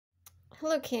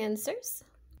Hello, Cancers.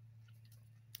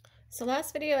 So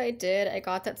last video I did, I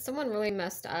got that someone really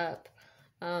messed up.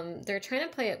 They're trying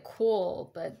to play it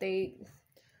cool, but they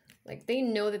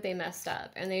know that they messed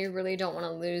up and they really don't want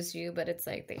to lose you, but it's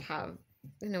like they have,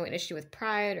 an issue with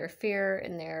pride or fear,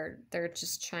 and they're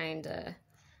just trying to,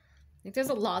 there's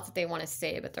a lot that they want to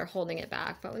say, but they're holding it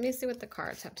back. But let me see what the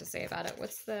cards have to say about it.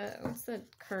 What's the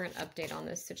current update on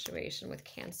this situation with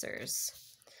Cancers?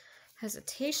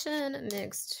 Hesitation,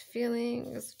 mixed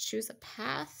feelings, choose a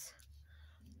path.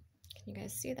 Can you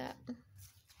guys see that?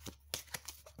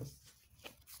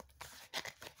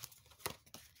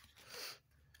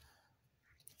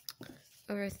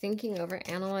 Overthinking,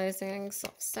 overanalyzing,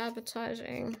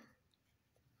 self-sabotaging,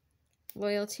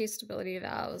 loyalty, stability,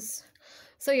 vows.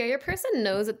 So yeah, your person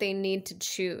knows that they need to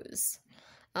choose.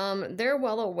 They're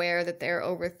well aware that they're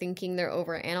overthinking, they're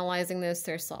overanalyzing this,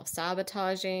 they're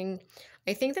self-sabotaging.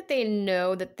 I think that they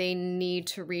know that they need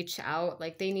to reach out,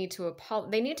 like they need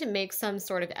to make some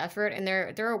sort of effort, and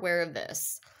they're aware of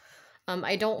this.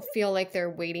 I don't feel like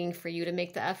they're waiting for you to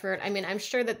make the effort. I mean, I'm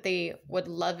sure that they would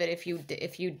love it if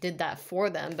you did that for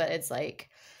them, but it's like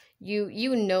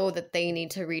you know that they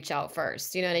need to reach out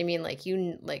first. You know what I mean? Like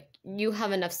you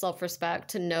have enough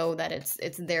self-respect to know that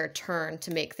it's their turn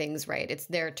to make things right. It's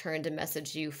their turn to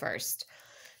message you first.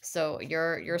 So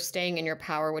you're staying in your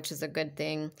power, which is a good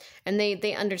thing. And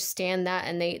they understand that,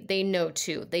 and they know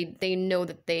too. They know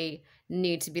that they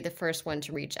need to be the first one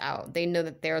to reach out. They know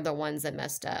that they're the ones that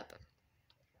messed up.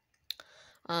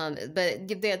 But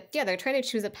they're trying to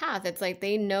choose a path. It's like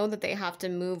they know that they have to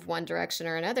move one direction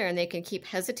or another, and they can keep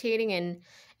hesitating and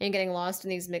getting lost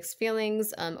in these mixed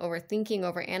feelings, overthinking,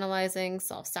 overanalyzing,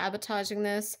 self-sabotaging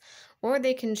this, or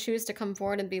they can choose to come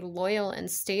forward and be loyal and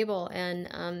stable and,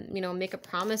 make a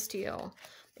promise to you.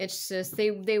 It's just,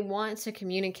 they want to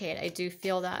communicate. I do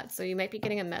feel that. So you might be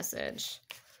getting a message.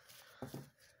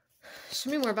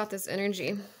 Show me more about this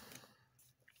energy.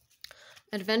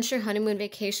 Adventure, honeymoon,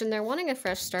 vacation. They're wanting a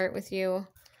fresh start with you.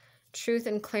 Truth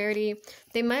and clarity.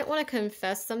 They might want to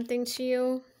confess something to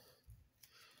you.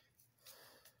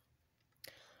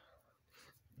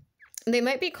 They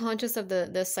might be conscious of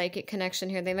the psychic connection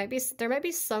here. There might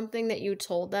be something that you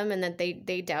told them and that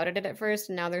they doubted it at first,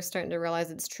 and now they're starting to realize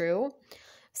it's true.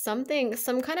 Some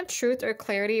kind of truth or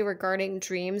clarity regarding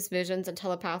dreams, visions, and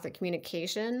telepathic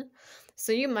communication.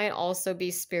 So you might also be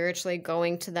spiritually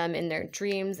going to them in their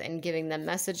dreams and giving them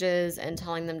messages and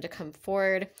telling them to come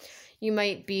forward. You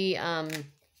might be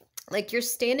like you're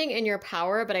standing in your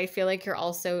power, but I feel like you're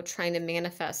also trying to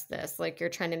manifest this. Like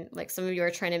some of you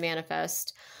are trying to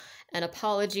manifest an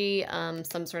apology,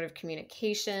 some sort of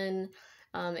communication,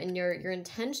 and your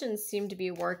intentions seem to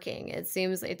be working. It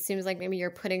seems like maybe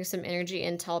you're putting some energy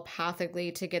in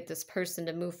telepathically to get this person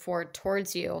to move forward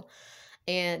towards you.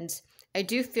 And I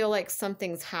do feel like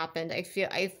something's happened. I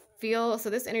feel so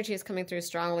this energy is coming through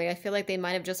strongly. I feel like they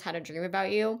might have just had a dream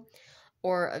about you,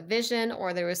 or a vision,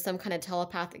 or there was some kind of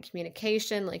telepathic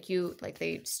communication, like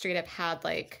they straight up had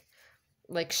like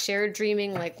shared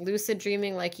dreaming, like lucid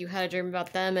dreaming, like you had a dream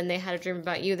about them and they had a dream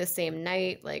about you the same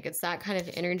night. Like it's that kind of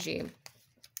energy.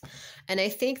 And I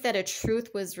think that a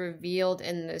truth was revealed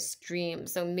in this dream.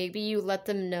 So maybe you let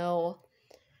them know,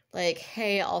 like,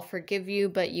 hey, I'll forgive you,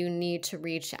 but you need to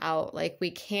reach out. Like,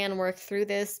 we can work through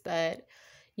this, but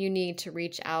you need to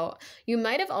reach out. You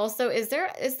might have also, is there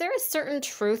a certain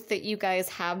truth that you guys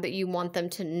have that you want them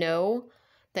to know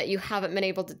that you haven't been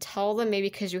able to tell them, maybe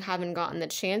because you haven't gotten the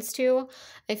chance to?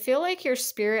 I feel like your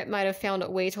spirit might have found a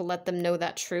way to let them know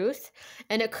that truth.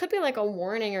 And it could be like a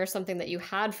warning or something that you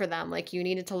had for them. Like you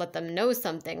needed to let them know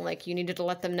something. Like you needed to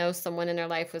let them know someone in their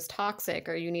life was toxic,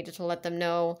 or you needed to let them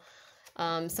know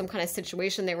some kind of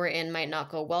situation they were in might not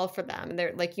go well for them.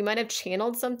 They're like, you might have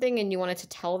channeled something and you wanted to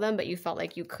tell them, but you felt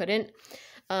like you couldn't.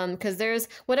 Because there's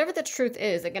whatever the truth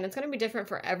is, again, it's going to be different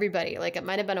for everybody. Like it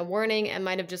might have been a warning. It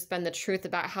might have just been the truth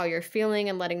about how you're feeling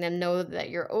and letting them know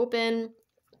that you're open.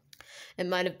 It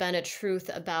might have been a truth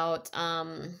about,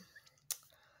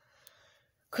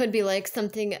 could be like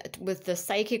something with the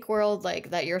psychic world, like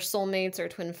that you're soulmates or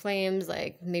twin flames.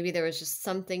 Like maybe there was just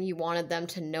something you wanted them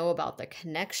to know about the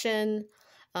connection.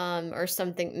 Or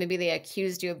something, maybe they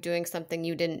accused you of doing something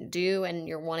you didn't do and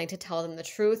you're wanting to tell them the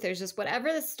truth. There's just,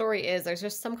 whatever the story is, there's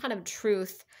just some kind of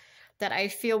truth that I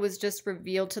feel was just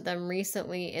revealed to them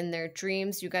recently in their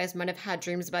dreams. You guys might have had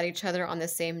dreams about each other on the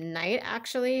same night,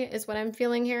 actually, is what I'm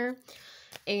feeling here.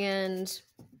 And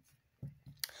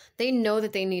they know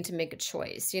that they need to make a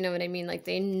choice. You know what I mean? Like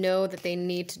they know that they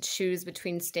need to choose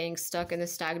between staying stuck in the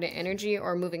stagnant energy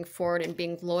or moving forward and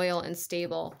being loyal and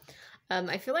stable.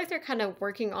 I feel like they're kind of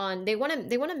working on, they want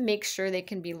to make sure they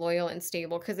can be loyal and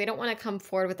stable because they don't want to come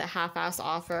forward with a half-ass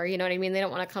offer. You know what I mean? They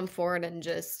don't want to come forward and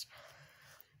just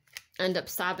end up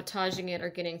sabotaging it or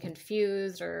getting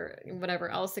confused or whatever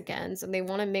else again. So they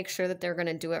want to make sure that they're going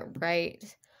to do it right.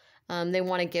 They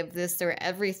want to give this their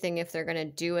everything if they're going to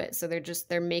do it. So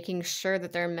they're making sure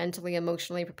that they're mentally,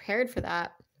 emotionally prepared for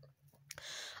that.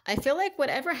 I feel like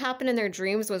whatever happened in their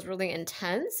dreams was really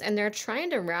intense and they're trying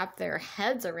to wrap their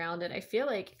heads around it. I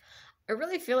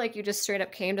really feel like you just straight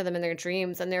up came to them in their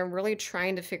dreams and they're really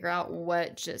trying to figure out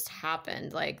what just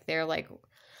happened. Like they're like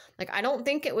I don't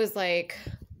think it was like,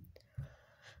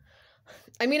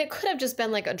 I mean, it could have just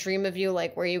been like a dream of you,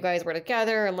 like where you guys were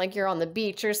together and like you're on the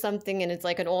beach or something and it's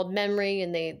like an old memory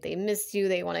and they miss you,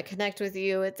 they want to connect with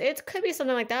you. It could be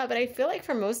something like that, but I feel like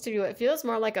for most of you, it feels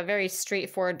more like a very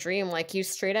straightforward dream. Like you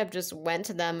straight up just went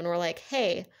to them and were like,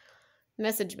 hey,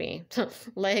 message me.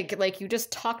 like you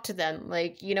just talked to them.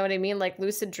 Like, you know what I mean? Like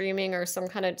lucid dreaming or some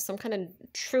kind of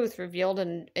truth revealed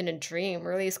in a dream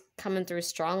really is coming through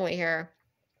strongly here.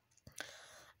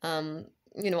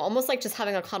 You know, almost like just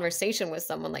having a conversation with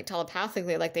someone, like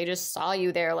telepathically, like they just saw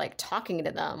you there, like talking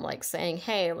to them, like saying,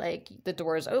 hey, like the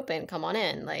door is open, come on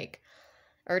in, like,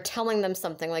 or telling them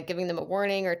something, like giving them a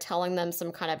warning or telling them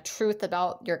some kind of truth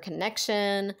about your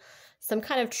connection, some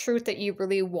kind of truth that you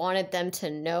really wanted them to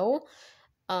know,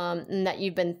 and that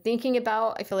you've been thinking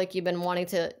about. I feel like you've been wanting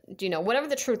to, you know, whatever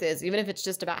the truth is, even if it's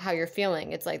just about how you're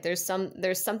feeling, it's like there's something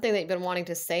that you've been wanting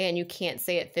to say and you can't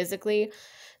say it physically,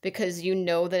 because you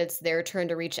know that it's their turn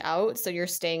to reach out. So you're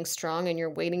staying strong and you're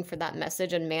waiting for that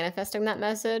message and manifesting that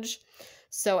message.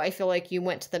 So I feel like you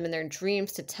went to them in their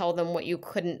dreams to tell them what you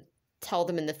couldn't tell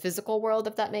them in the physical world,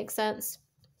 if that makes sense.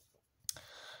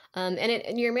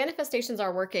 And your manifestations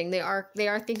are working. They are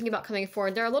thinking about coming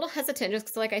forward. They're a little hesitant just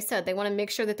because, like I said, they want to make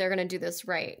sure that they're going to do this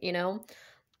right, you know?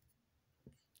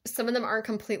 Some of them aren't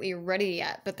completely ready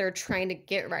yet, but they're trying to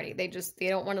get ready. They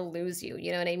don't want to lose you.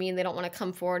 You know what I mean? They don't want to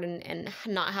come forward and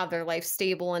not have their life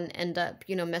stable and end up,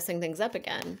 you know, messing things up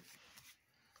again.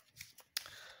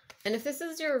 And if this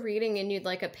is your reading and you'd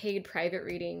like a paid private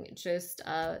reading, just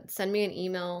send me an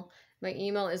email. My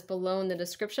email is below in the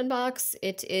description box.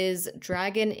 It is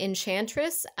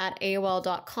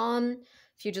dragonenchantress@aol.com.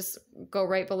 If you just go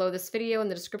right below this video in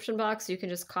the description box, you can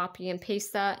just copy and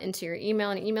paste that into your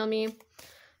email and email me.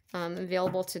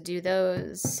 Available to do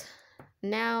those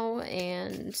now.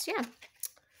 And yeah,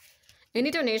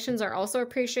 any donations are also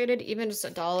appreciated. Even just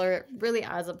 $1, it really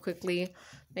adds up quickly.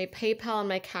 My PayPal and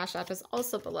my Cash App is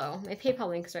also below. My PayPal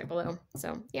link is right below.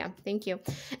 So yeah, thank you.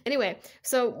 Anyway,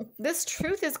 so this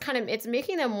truth is it's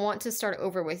making them want to start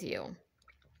over with you.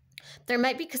 There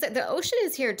might be, because the ocean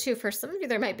is here too. For some of you,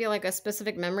 there might be like a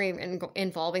specific memory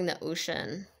involving the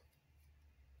ocean.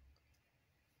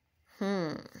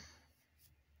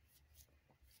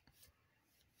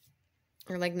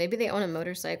 Or like maybe they own a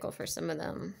motorcycle for some of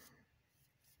them.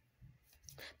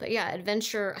 But yeah,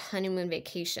 adventure, honeymoon,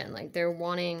 vacation. Like they're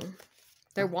wanting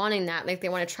that. Like they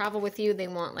want to travel with you. They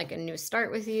want like a new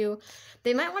start with you.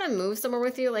 They might want to move somewhere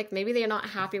with you. Like maybe they're not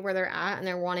happy where they're at and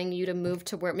they're wanting you to move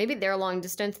to where, maybe they're long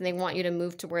distance and they want you to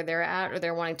move to where they're at, or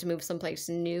they're wanting to move someplace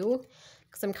new.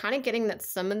 Because I'm kind of getting that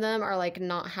some of them are like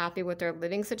not happy with their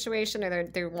living situation, or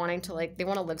they're wanting to like, they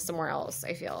want to live somewhere else,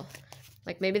 I feel.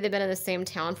 Like maybe they've been in the same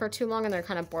town for too long and they're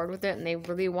kind of bored with it and they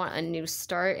really want a new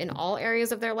start in all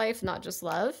areas of their life, not just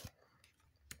love.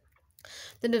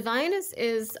 The divine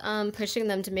is pushing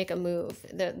them to make a move.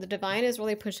 The divine is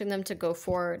really pushing them to go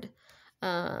forward,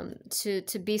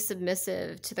 to be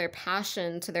submissive to their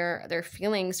passion, to their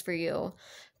feelings for you,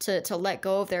 to let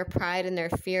go of their pride and their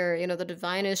fear. You know, the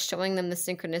divine is showing them the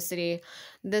synchronicity.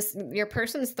 Your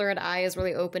person's third eye is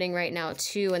really opening right now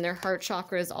too, and their heart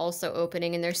chakra is also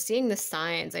opening, and they're seeing the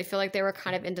signs. I feel like they were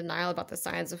kind of in denial about the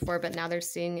signs before, but now they're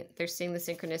seeing the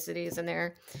synchronicities, and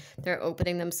they're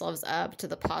opening themselves up to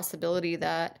the possibility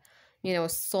that, you know,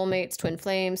 soulmates, twin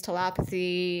flames,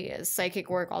 telepathy,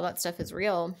 psychic work, all that stuff is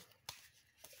real.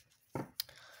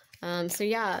 So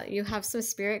yeah, you have some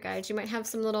spirit guides. You might have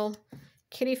some little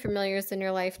kitty familiars in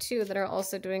your life too that are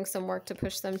also doing some work to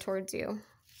push them towards you.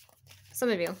 Some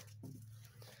of you.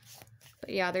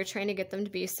 But yeah, they're trying to get them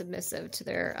to be submissive to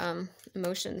their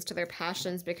emotions, to their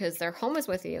passions, because their home is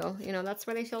with you. You know, that's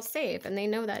where they feel safe, and they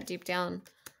know that deep down.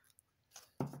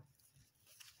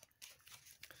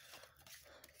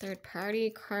 Third party,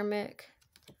 karmic,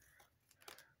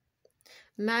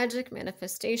 magic,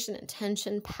 manifestation,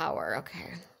 intention, power.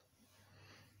 Okay.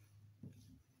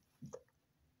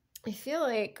 I feel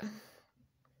like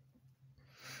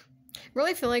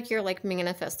Really feel like you're like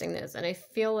manifesting this, and I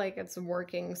feel like it's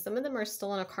working. Some of them are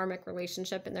still in a karmic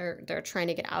relationship and they're trying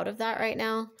to get out of that right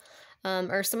now.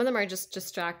 Or some of them are just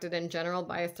distracted in general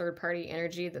by a third party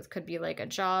energy that could be like a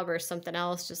job or something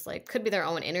else, just like could be their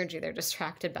own energy they're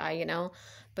distracted by, you know.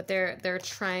 But they're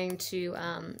trying to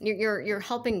you're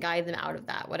helping guide them out of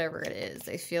that, whatever it is.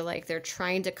 I feel like they're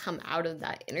trying to come out of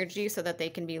that energy so that they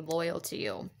can be loyal to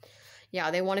you.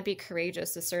 Yeah, they want to be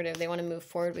courageous, assertive. They want to move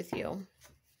forward with you.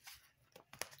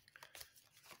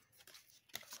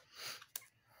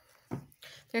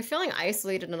 They're feeling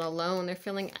isolated and alone. They're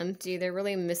feeling empty. They're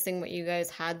really missing what you guys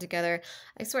had together.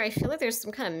 I swear, I feel like there's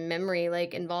some kind of memory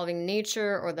like involving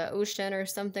nature or the ocean or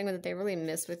something that they really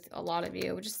miss with a lot of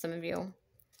you, just some of you.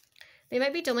 They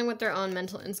might be dealing with their own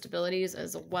mental instabilities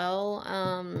as well.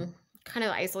 Kind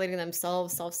of isolating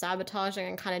themselves, self-sabotaging,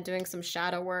 and kind of doing some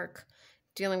shadow work,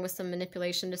 dealing with some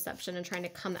manipulation, deception, and trying to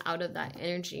come out of that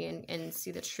energy and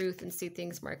see the truth and see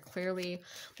things more clearly.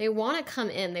 They want to come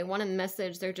in. They want a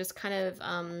message. They're just kind of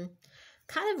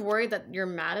worried that you're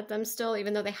mad at them still,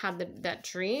 even though they had that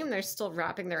dream. They're still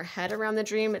wrapping their head around the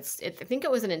dream. I think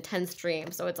it was an intense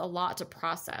dream, so it's a lot to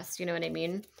process. You know what I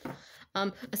mean?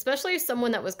 Especially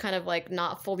someone that was kind of like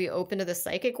not fully open to the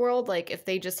psychic world. Like if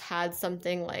they just had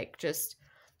something like just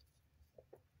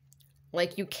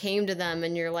like you came to them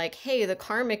and you're like, hey, the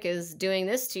karmic is doing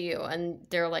this to you. And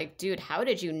they're like, dude, how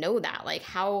did you know that? Like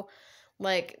how,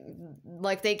 like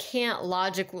they can't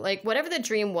logically, like whatever the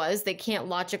dream was, they can't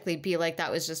logically be like, that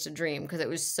was just a dream because it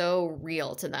was so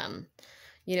real to them.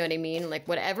 You know what I mean? Like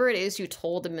whatever it is you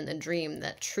told them in the dream,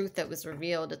 that truth that was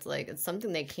revealed, it's like, it's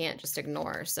something they can't just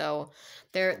ignore. So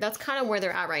that's kind of where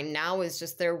they're at right now, is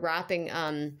just they're wrapping,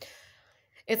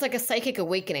 it's like a psychic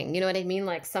awakening. You know what I mean?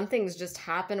 Like something's just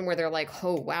happened where they're like,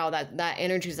 oh, wow, that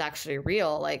energy is actually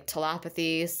real. Like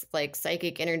telepathy, like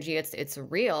psychic energy. It's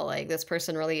real. Like this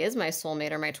person really is my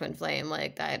soulmate or my twin flame.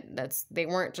 Like they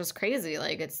weren't just crazy.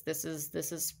 Like this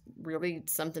is really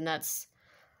something that's,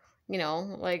 you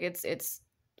know, like it's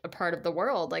a part of the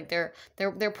world. Like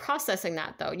they're processing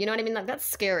that though. You know what I mean? Like that's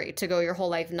scary to go your whole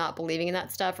life not believing in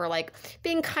that stuff, or like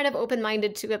being kind of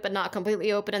open-minded to it, but not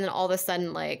completely open. And then all of a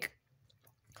sudden, like,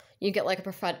 you get like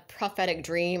a prophetic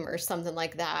dream or something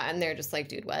like that, and they're just like,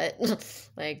 dude, what?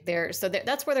 Like that's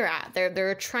where they're at.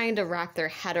 They're trying to wrap their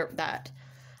head around that.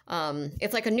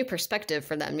 It's like a new perspective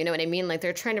for them. You know what I mean? Like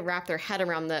they're trying to wrap their head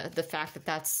around the fact that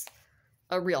that's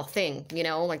a real thing. You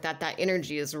know, like that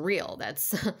energy is real.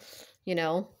 That's, you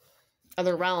know,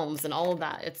 other realms and all of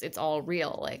that. It's all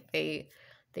real. Like they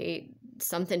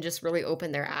something just really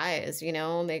opened their eyes. You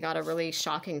know, they got a really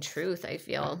shocking truth, I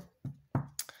feel.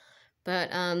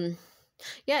 But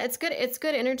yeah, it's good. It's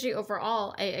good energy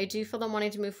overall. I do feel them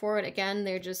wanting to move forward. Again,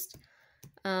 they're just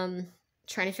trying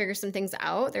to figure some things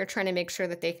out. They're trying to make sure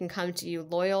that they can come to you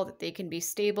loyal, that they can be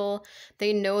stable.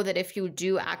 They know that if you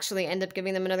do actually end up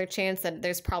giving them another chance, that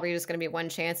there's probably just going to be one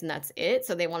chance and that's it.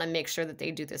 So they want to make sure that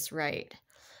they do this right.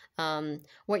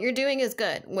 What you're doing is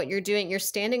good. What you're doing, you're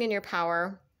standing in your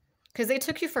power, because they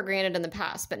took you for granted in the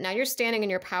past, but now you're standing in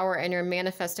your power and you're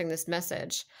manifesting this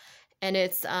message. And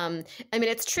it's, I mean,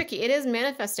 it's tricky. It is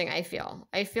manifesting, I feel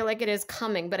like it is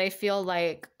coming, but I feel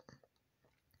like,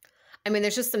 I mean,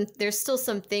 there's still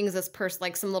some things this person,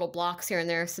 like some little blocks here and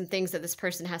there, some things that this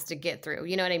person has to get through.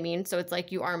 You know what I mean? So it's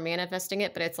like you are manifesting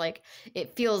it, but it's like,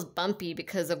 it feels bumpy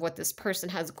because of what this person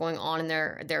has going on in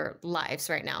their lives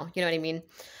right now. You know what I mean?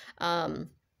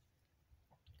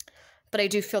 But I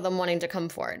do feel them wanting to come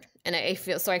forward. And I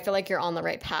feel like you're on the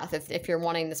right path. If you're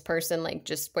wanting this person, like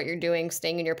just what you're doing,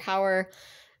 staying in your power,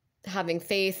 having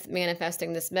faith,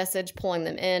 manifesting this message, pulling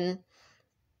them in.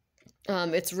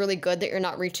 It's really good that you're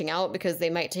not reaching out, because they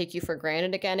might take you for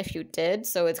granted again if you did.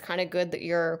 So it's kind of good that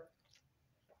you're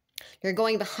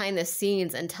going behind the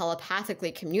scenes and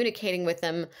telepathically communicating with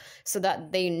them so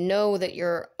that they know that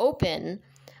you're open,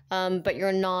 but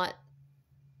you're not,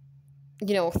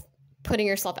 you know, putting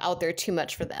yourself out there too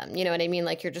much for them. You know what I mean?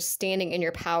 Like you're just standing in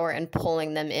your power and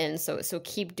pulling them in. So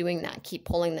keep doing that. Keep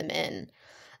pulling them in.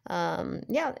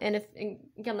 Yeah. And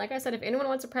again, like I said, if anyone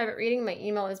wants a private reading, my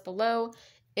email is below.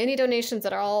 Any donations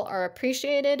at all are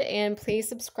appreciated, and please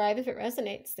subscribe if it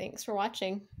resonates. Thanks for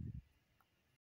watching.